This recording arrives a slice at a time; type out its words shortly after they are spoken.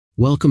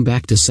Welcome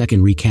back to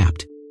Second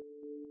Recapped.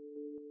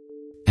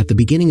 At the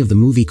beginning of the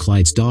movie,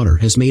 Clyde's daughter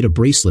has made a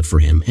bracelet for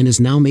him and is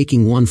now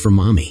making one for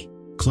mommy.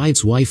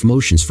 Clyde's wife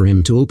motions for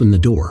him to open the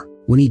door.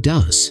 When he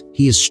does,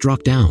 he is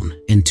struck down,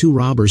 and two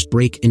robbers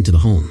break into the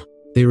home.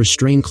 They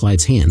restrain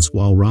Clyde's hands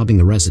while robbing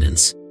the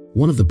residence.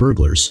 One of the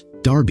burglars,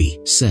 Darby,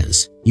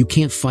 says, "You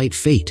can't fight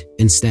fate,"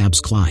 and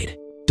stabs Clyde.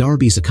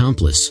 Darby's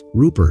accomplice,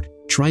 Rupert,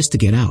 tries to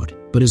get out,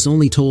 but is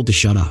only told to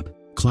shut up.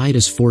 Clyde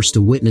is forced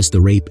to witness the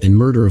rape and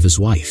murder of his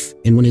wife,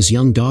 and when his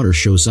young daughter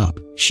shows up,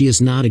 she is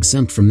not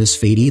exempt from this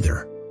fate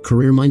either.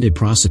 Career-minded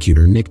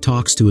prosecutor Nick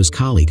talks to his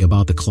colleague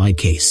about the Clyde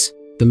case.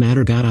 The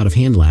matter got out of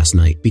hand last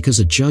night because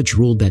a judge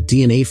ruled that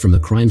DNA from the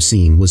crime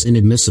scene was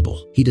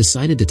inadmissible. He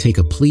decided to take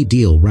a plea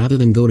deal rather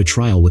than go to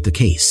trial with the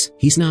case.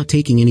 He's not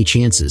taking any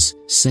chances,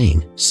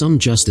 saying, "Some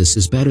justice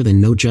is better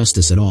than no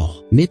justice at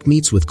all." Nick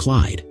meets with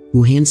Clyde,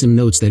 who hands him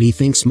notes that he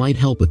thinks might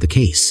help with the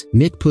case.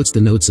 Nick puts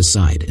the notes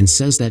aside and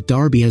says that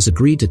Darby has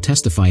agreed to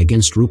testify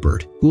against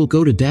Rupert, who will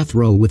go to death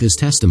row with his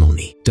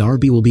testimony.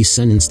 Darby will be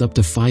sentenced up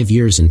to 5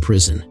 years in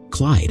prison.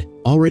 Clyde,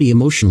 already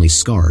emotionally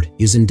scarred,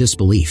 is in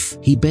disbelief.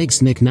 He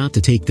begs Nick not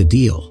to take the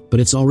deal, but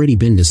it's already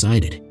been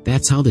decided.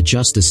 That's how the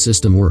justice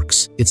system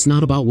works. It's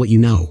not about what you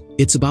know,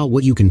 it's about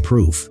what you can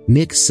prove.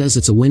 Nick says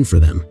it's a win for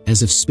them,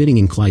 as if spitting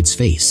in Clyde's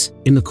face.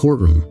 In the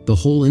courtroom, the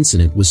whole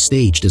incident was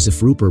staged as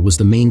if Rupert was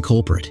the main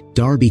culprit.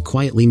 Darby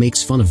quietly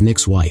makes fun of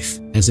Nick's wife,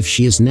 as if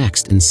she is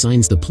next, and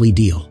signs the plea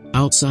deal.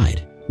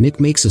 Outside, Nick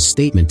makes a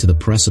statement to the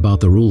press about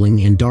the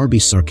ruling, and Darby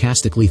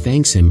sarcastically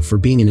thanks him for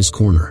being in his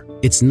corner.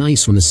 It's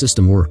nice when the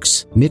system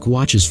works. Nick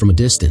watches from a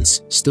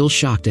distance, still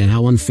shocked at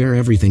how unfair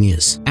everything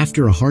is.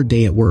 After a hard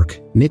day at work,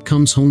 Nick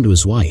comes home to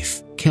his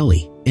wife,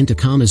 Kelly, and to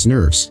calm his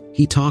nerves,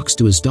 he talks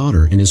to his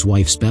daughter in his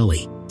wife's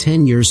belly.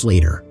 10 years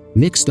later,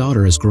 Nick's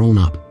daughter has grown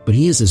up, but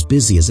he is as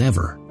busy as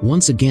ever.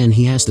 Once again,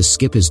 he has to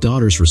skip his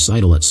daughter's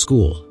recital at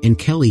school, and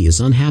Kelly is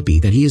unhappy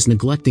that he is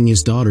neglecting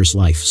his daughter's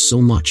life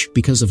so much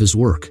because of his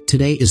work.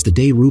 Today is the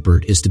day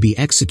Rupert is to be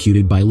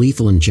executed by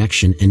lethal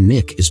injection, and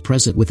Nick is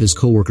present with his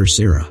coworker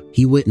Sarah.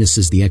 He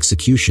witnesses the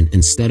execution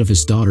instead of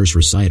his daughter's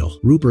recital.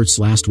 Rupert's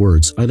last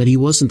words are that he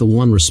wasn't the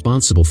one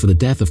responsible for the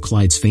death of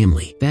Clyde's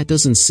family. That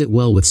doesn't sit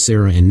well with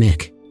Sarah and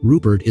Nick.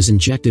 Rupert is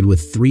injected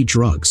with 3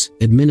 drugs,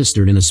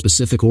 administered in a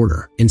specific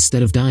order.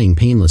 Instead of dying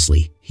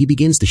painlessly, he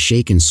begins to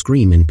shake and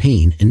scream in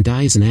pain and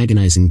dies an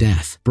agonizing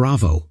death.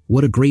 Bravo,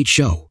 what a great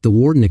show. The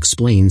warden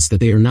explains that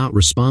they are not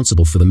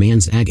responsible for the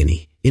man's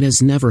agony. It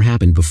has never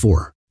happened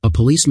before. A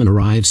policeman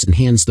arrives and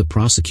hands the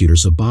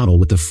prosecutors a bottle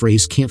with the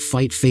phrase "Can't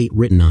Fight Fate"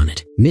 written on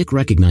it. Nick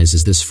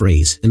recognizes this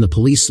phrase, and the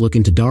police look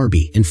into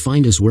Darby and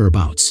find his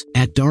whereabouts.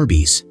 At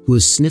Darby's, who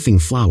is sniffing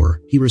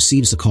flour, he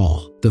receives a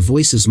call. The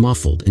voice is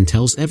muffled and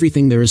tells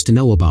everything there is to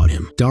know about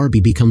him. Darby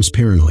becomes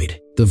paranoid.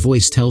 The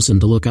voice tells him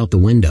to look out the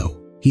window.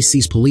 He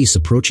sees police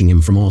approaching him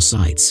from all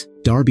sides.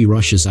 Darby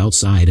rushes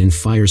outside and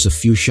fires a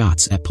few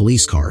shots at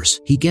police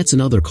cars. He gets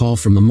another call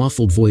from the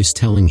muffled voice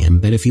telling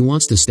him that if he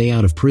wants to stay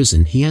out of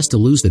prison, he has to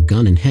lose the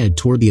gun and head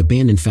toward the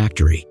abandoned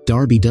factory.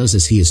 Darby does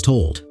as he is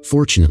told.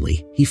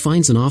 Fortunately, he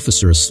finds an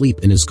officer asleep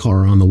in his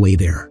car on the way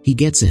there. He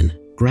gets in,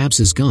 grabs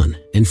his gun,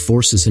 and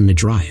forces him to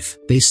drive.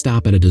 They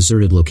stop at a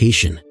deserted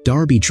location.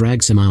 Darby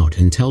drags him out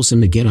and tells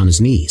him to get on his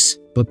knees.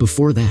 But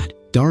before that,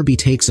 Darby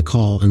takes a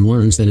call and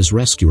learns that his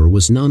rescuer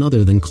was none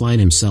other than Clyde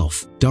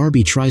himself.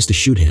 Darby tries to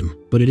shoot him,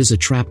 but it is a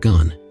trap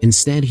gun.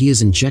 Instead, he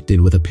is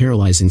injected with a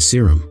paralyzing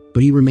serum,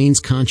 but he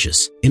remains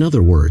conscious. In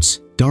other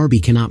words,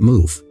 Darby cannot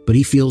move, but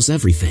he feels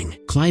everything.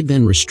 Clyde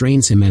then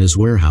restrains him at his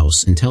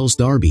warehouse and tells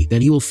Darby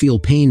that he will feel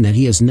pain that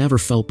he has never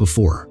felt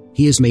before.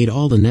 He has made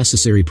all the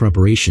necessary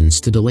preparations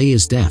to delay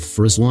his death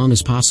for as long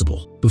as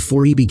possible.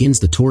 Before he begins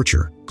the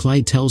torture,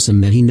 Clyde tells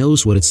him that he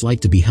knows what it's like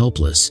to be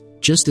helpless,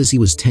 just as he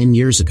was 10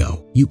 years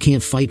ago. "You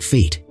can't fight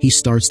fate." He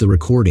starts the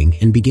recording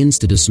and begins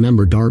to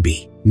dismember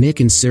Darby. Nick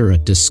and Sarah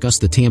discuss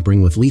the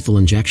tampering with lethal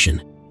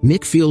injection.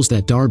 Nick feels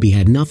that Darby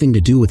had nothing to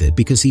do with it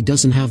because he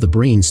doesn't have the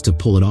brains to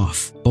pull it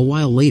off. A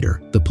while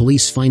later, the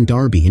police find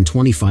Darby in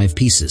 25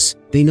 pieces.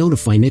 They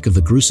notify Nick of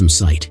the gruesome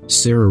sight.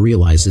 Sarah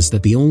realizes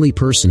that the only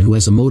person who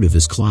has a motive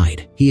is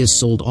Clyde. He has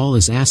sold all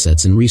his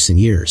assets in recent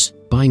years,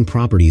 buying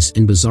properties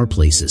in bizarre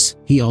places.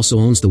 He also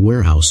owns the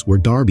warehouse where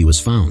Darby was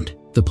found.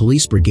 The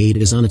police brigade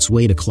is on its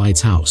way to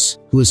Clyde's house,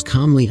 who is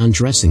calmly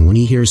undressing when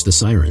he hears the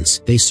sirens.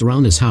 They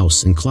surround his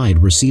house and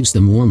Clyde receives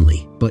them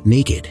warmly, but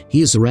naked.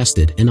 He is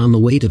arrested, and on the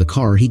way to the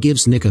car he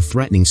gives Nick a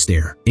threatening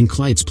stare. In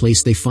Clyde's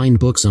place they find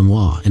books on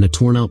law and a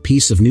torn-out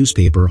piece of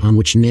newspaper on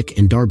which Nick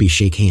and Darby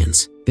shake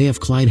hands. They have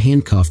Clyde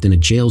handcuffed in a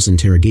jail's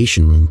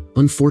interrogation room.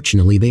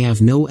 Unfortunately, they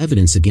have no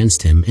evidence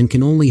against him and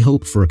can only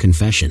hope for a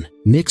confession.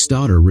 Nick's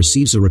daughter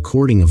receives a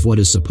recording of what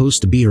is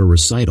supposed to be her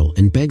recital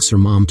and begs her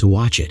mom to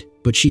watch it,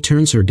 but she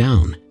turns her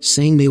down,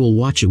 saying they will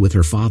watch it with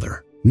her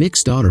father.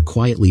 Nick's daughter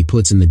quietly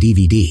puts in the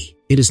DVD.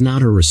 It is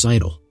not her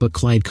recital, but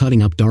Clyde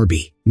cutting up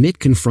Darby. Nick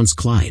confronts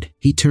Clyde.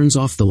 He turns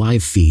off the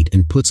live feed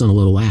and puts on a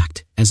little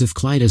act, as if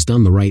Clyde has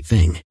done the right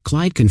thing.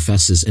 Clyde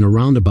confesses in a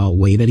roundabout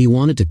way that he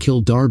wanted to kill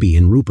Darby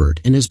and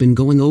Rupert and has been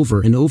going over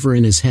and over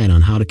in his head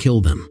on how to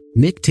kill them.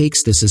 Nick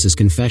takes this as his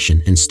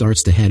confession and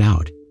starts to head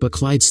out, but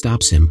Clyde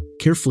stops him,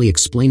 carefully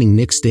explaining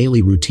Nick's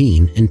daily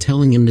routine and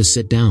telling him to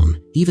sit down,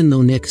 even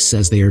though Nick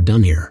says they are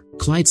done here.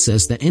 Clyde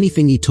says that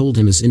anything he told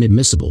him is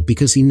inadmissible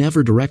because he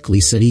never directly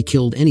said he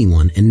killed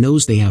anyone and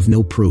knows they have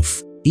no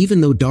proof.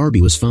 Even though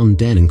Darby was found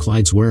dead in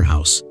Clyde's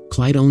warehouse,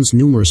 Clyde owns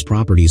numerous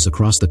properties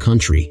across the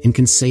country and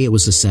can say it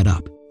was a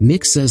setup.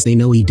 Nick says they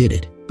know he did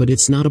it, but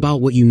it's not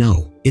about what you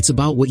know, it's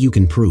about what you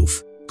can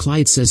prove.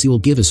 Clyde says he will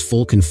give his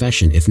full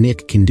confession if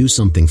Nick can do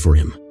something for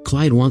him.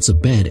 Clyde wants a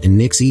bed and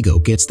Nick's ego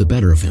gets the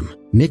better of him.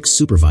 Nick's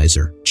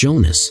supervisor,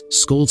 Jonas,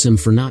 scolds him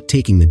for not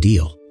taking the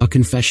deal. A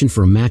confession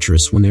for a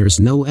mattress when there is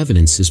no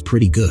evidence is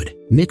pretty good.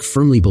 Nick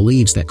firmly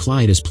believes that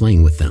Clyde is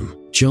playing with them.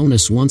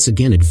 Jonas once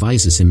again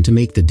advises him to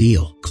make the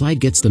deal. Clyde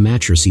gets the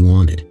mattress he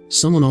wanted.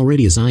 Someone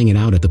already is eyeing it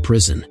out at the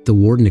prison. The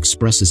warden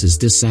expresses his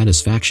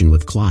dissatisfaction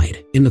with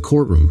Clyde. In the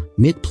courtroom,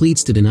 Nick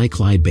pleads to deny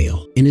Clyde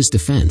bail. In his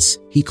defense,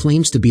 he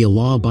claims to be a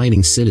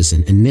law-abiding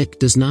citizen and Nick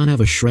does not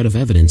have a shred of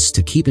evidence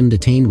to keep him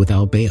detained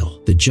without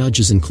bail. The judge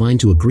is inclined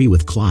to agree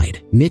with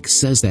Clyde. Nick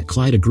says that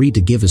Clyde agreed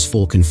to give his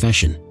full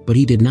confession, but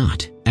he did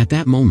not. At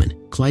that moment,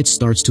 Clyde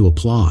starts to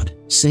applaud,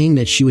 saying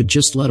that she would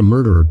just let a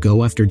murderer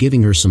go after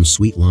giving her some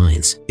sweet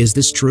lines. Is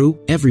this true?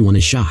 Everyone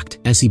is shocked,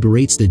 as he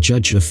berates the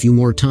judge a few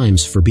more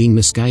times for being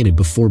misguided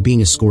before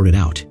being escorted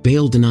out.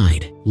 Bail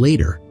denied.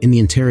 Later, in the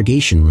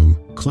interrogation room,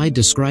 Clyde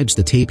describes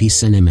the tape he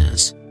sent him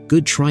as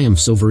good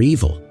triumphs over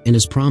evil, and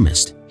as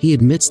promised, he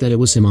admits that it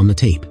was him on the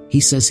tape. He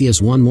says he has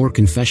one more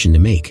confession to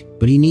make,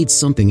 but he needs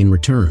something in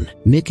return.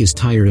 Nick is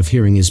tired of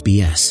hearing his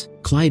BS.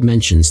 Clyde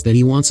mentions that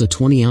he wants a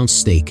 20-ounce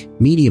steak,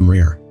 medium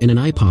rare, and an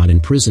iPod in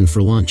prison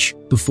for lunch.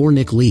 Before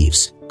Nick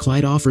leaves,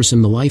 Clyde offers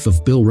him the life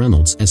of Bill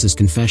Reynolds as his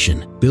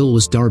confession. Bill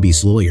was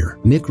Darby's lawyer.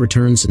 Nick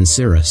returns and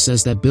Sarah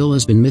says that Bill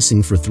has been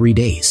missing for 3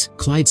 days.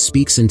 Clyde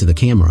speaks into the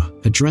camera,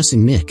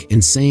 addressing Nick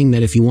and saying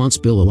that if he wants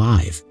Bill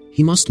alive,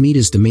 he must meet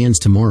his demands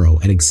tomorrow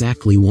at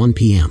exactly 1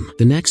 p.m.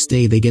 The next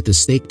day they get the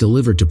steak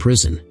delivered to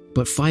prison,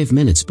 but 5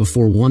 minutes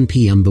before 1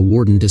 p.m. the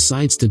warden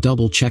decides to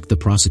double-check the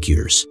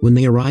prosecutors. When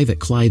they arrive at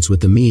Clyde's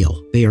with the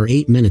meal, they are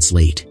 8 minutes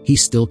late. He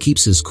still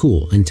keeps his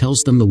cool and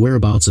tells them the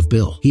whereabouts of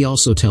Bill. He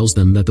also tells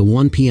them that the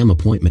 1 p.m.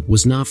 appointment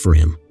was not for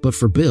him, but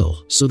for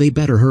Bill, so they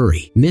better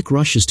hurry. Nick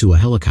rushes to a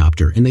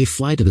helicopter and they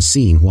fly to the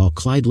scene while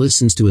Clyde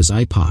listens to his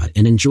iPod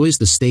and enjoys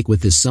the steak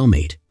with his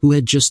cellmate, who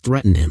had just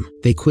threatened him.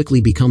 They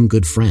quickly become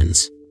good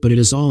friends, but it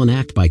is all an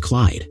act by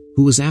Clyde,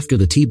 who was after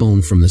the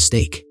T-bone from the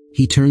steak.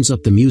 He turns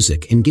up the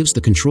music and gives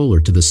the controller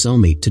to the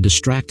cellmate to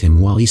distract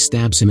him while he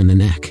stabs him in the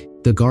neck.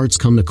 The guards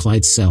come to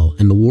Clyde's cell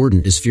and the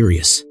warden is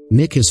furious.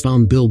 Nick has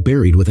found Bill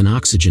buried with an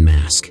oxygen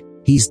mask.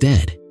 He's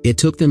dead. It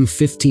took them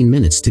 15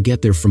 minutes to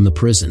get there from the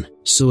prison,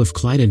 so if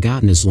Clyde had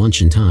gotten his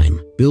lunch in time,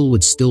 Bill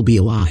would still be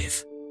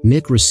alive.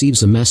 Nick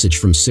receives a message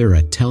from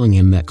Sarah telling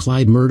him that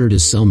Clyde murdered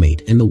his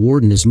cellmate and the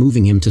warden is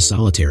moving him to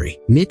solitary.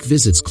 Nick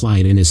visits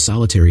Clyde in his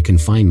solitary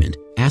confinement,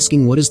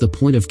 asking what is the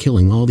point of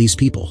killing all these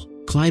people.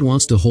 Clyde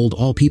wants to hold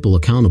all people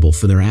accountable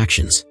for their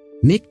actions.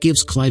 Nick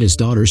gives Clyde his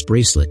daughter's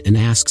bracelet and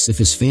asks if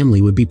his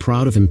family would be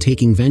proud of him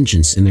taking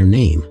vengeance in their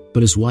name,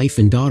 but his wife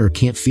and daughter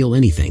can't feel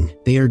anything.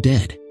 They are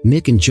dead.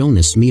 Nick and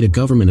Jonas meet a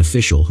government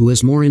official who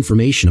has more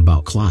information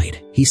about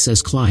Clyde. He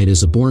says Clyde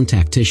is a born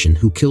tactician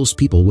who kills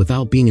people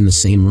without being in the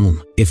same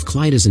room. If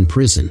Clyde is in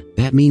prison,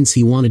 that means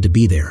he wanted to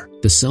be there.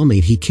 The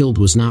cellmate he killed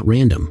was not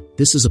random.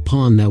 This is a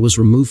pawn that was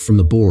removed from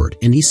the board,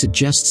 and he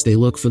suggests they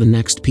look for the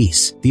next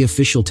piece. The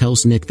official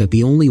tells Nick that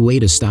the only way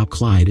to stop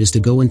Clyde is to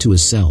go into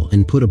his cell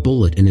and put a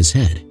bullet in his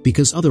head,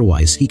 because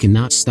otherwise he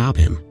cannot stop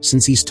him,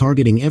 since he's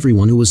targeting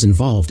everyone who was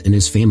involved in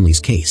his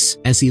family's case.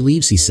 As he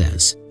leaves he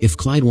says, "If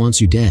Clyde wants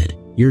you dead,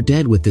 you're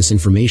dead." With this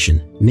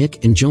information,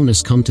 Nick and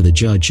Jonas come to the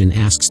judge and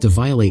asks to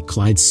violate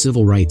Clyde's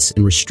civil rights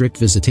and restrict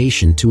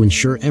visitation to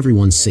ensure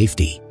everyone's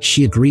safety.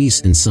 She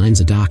agrees and signs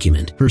a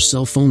document. Her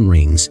cell phone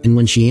rings, and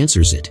when she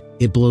answers it,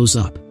 it blows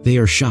up. They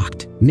are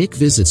shocked. Nick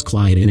visits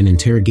Clyde in an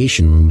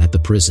interrogation room at the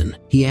prison.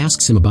 He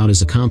asks him about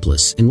his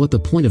accomplice and what the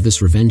point of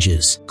this revenge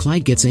is.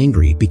 Clyde gets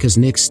angry because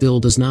Nick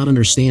still does not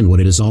understand what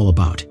it is all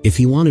about. If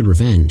he wanted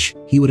revenge,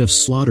 he would have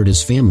slaughtered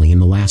his family in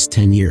the last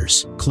 10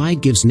 years.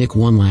 Clyde gives Nick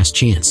one last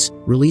chance.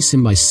 Release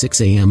him by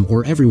 6 a.m.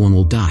 or everyone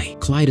will die.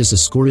 Clyde is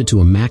escorted to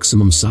a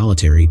maximum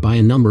solitary by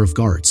a number of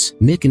guards.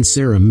 Nick and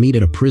Sarah meet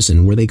at a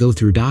prison where they go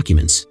through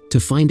documents to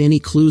find any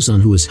clues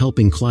on who is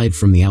helping Clyde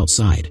from the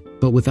outside.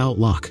 But without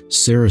luck,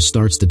 Sarah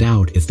starts to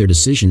doubt if their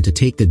decision to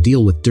take the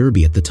deal with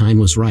Derby at the time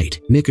was right.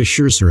 Nick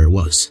assures her it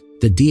was.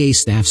 The DA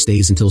staff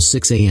stays until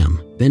 6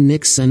 a.m. Then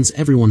Nick sends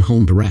everyone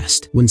home to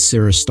rest. When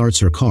Sarah starts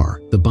her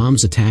car, the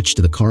bombs attached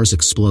to the cars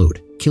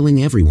explode,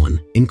 killing everyone,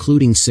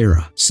 including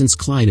Sarah. Since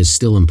Clyde is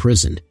still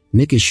imprisoned,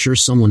 Nick is sure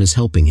someone is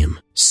helping him.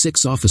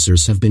 6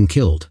 officers have been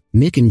killed.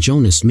 Nick and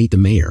Jonas meet the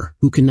mayor,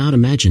 who cannot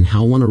imagine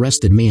how one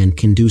arrested man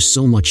can do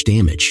so much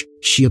damage.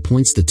 She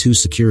appoints the 2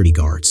 security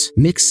guards.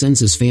 Nick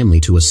sends his family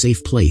to a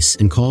safe place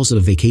and calls it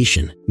a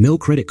vacation. No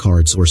credit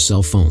cards or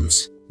cell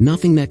phones.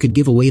 Nothing that could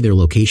give away their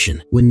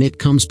location. When Nick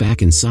comes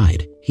back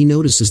inside, he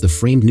notices the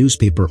framed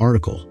newspaper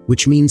article,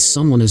 which means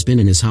someone has been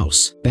in his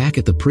house. Back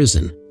at the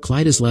prison,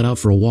 Clyde is let out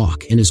for a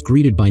walk and is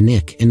greeted by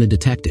Nick and the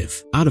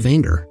detective. Out of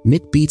anger,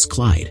 Nick beats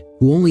Clyde,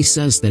 who only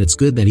says that it's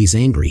good that he's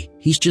angry.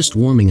 He's just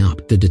warming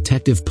up. The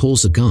detective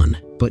pulls a gun,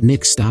 but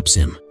Nick stops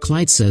him.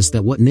 Clyde says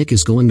that what Nick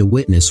is going to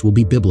witness will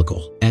be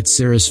biblical. At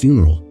Sarah's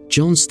funeral,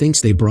 Jones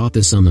thinks they brought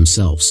this on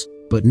themselves,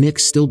 but Nick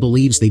still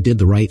believes they did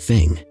the right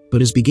thing,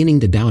 but is beginning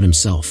to doubt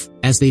himself.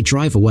 As they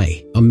drive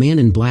away, a man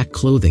in black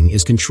clothing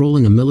is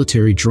controlling a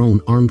military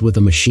drone armed with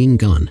a machine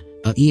gun,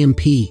 a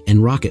EMP,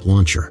 and rocket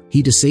launcher.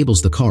 He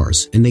disables the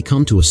cars and they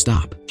come to a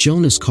stop.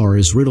 Jonas' car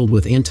is riddled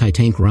with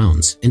anti-tank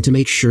rounds, and to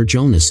make sure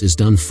Jonas is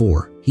done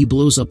for, he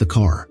blows up the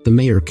car. The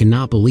mayor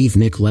cannot believe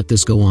Nick let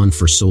this go on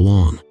for so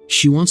long.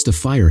 She wants to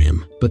fire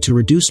him, but to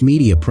reduce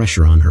media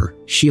pressure on her,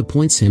 she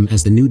appoints him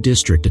as the new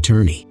district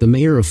attorney. The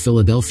mayor of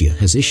Philadelphia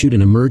has issued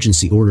an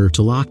emergency order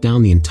to lock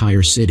down the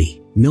entire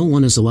city. No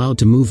one is allowed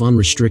to move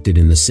unrestricted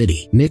in the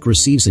city. Nick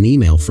receives an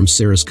email from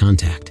Sarah's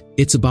contact.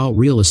 It's about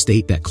real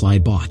estate that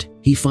Clyde bought.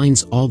 He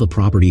finds all the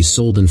properties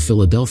sold in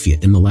Philadelphia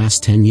in the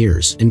last 10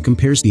 years and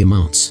compares the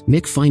amounts.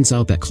 Nick finds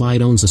out that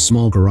Clyde owns a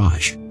small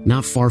garage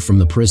not far from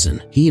the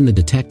prison. He and the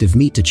detective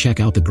meet to check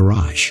out the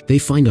garage. They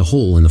find a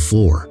hole in the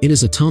floor. It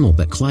is a tunnel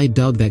that Clyde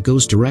dug that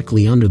goes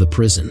directly under the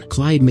prison.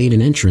 Clyde made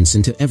an entrance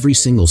into every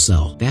single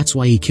cell. That's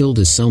why he killed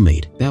his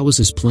cellmate. That was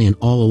his plan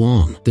all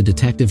along. The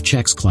detective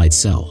checks Clyde's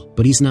cell,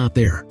 but he's not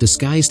there.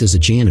 Disguised as a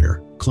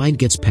janitor, Clyde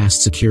gets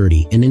past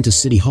security and into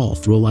City Hall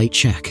through a light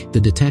check. The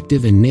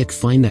detective and Nick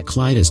find that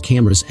Clyde has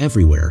cameras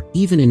everywhere,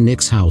 even in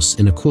Nick's house,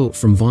 and a quote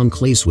from Von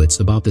Clausewitz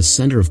about the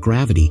center of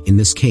gravity in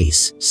this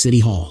case, City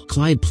Hall.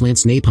 Clyde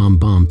plants napalm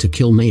bomb to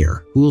kill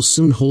Mayor, who will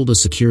soon hold a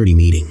security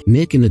meeting.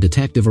 Nick and the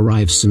detective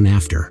arrive soon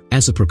after.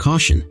 As a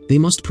precaution, they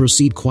must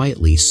proceed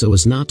quietly so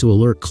as not to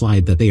alert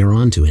Clyde that they are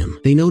onto him.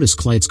 They notice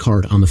Clyde's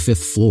card on the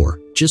 5th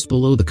floor, just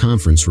below the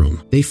conference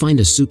room. They find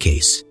a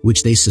suitcase,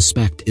 which they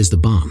suspect is the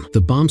bomb.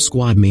 The bomb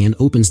squad man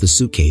opens the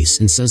suitcase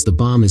and says the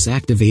bomb is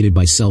activated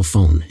by cell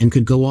phone and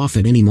could go off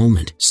at any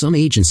moment. Some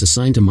agents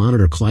assigned to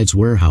monitor Clyde's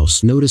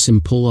warehouse notice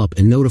him pull up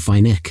and notify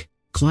Nick.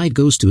 Clyde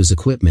goes to his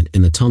equipment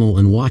in the tunnel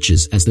and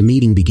watches as the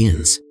meeting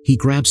begins. He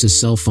grabs his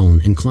cell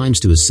phone and climbs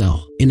to his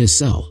cell. In his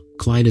cell,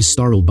 Clyde is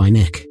startled by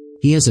Nick.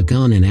 He has a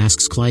gun and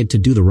asks Clyde to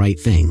do the right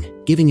thing,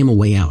 giving him a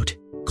way out.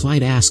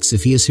 Clyde asks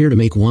if he is here to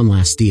make one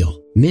last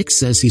deal. Nick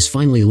says he's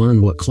finally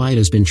learned what Clyde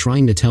has been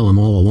trying to tell him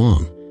all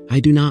along. I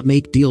do not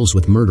make deals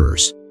with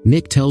murderers.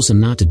 Nick tells him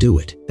not to do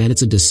it, that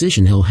it's a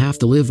decision he'll have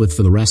to live with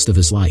for the rest of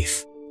his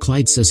life.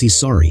 Clyde says he's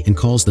sorry and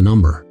calls the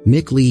number.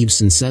 Nick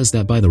leaves and says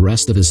that by the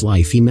rest of his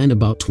life he meant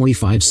about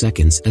 25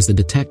 seconds as the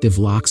detective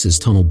locks his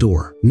tunnel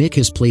door. Nick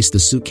has placed the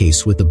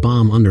suitcase with the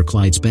bomb under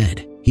Clyde's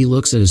bed. He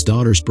looks at his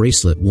daughter's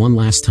bracelet one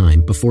last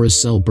time before his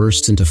cell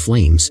bursts into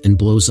flames and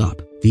blows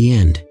up. The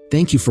end.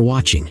 Thank you for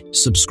watching.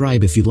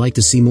 Subscribe if you'd like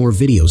to see more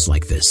videos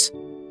like this.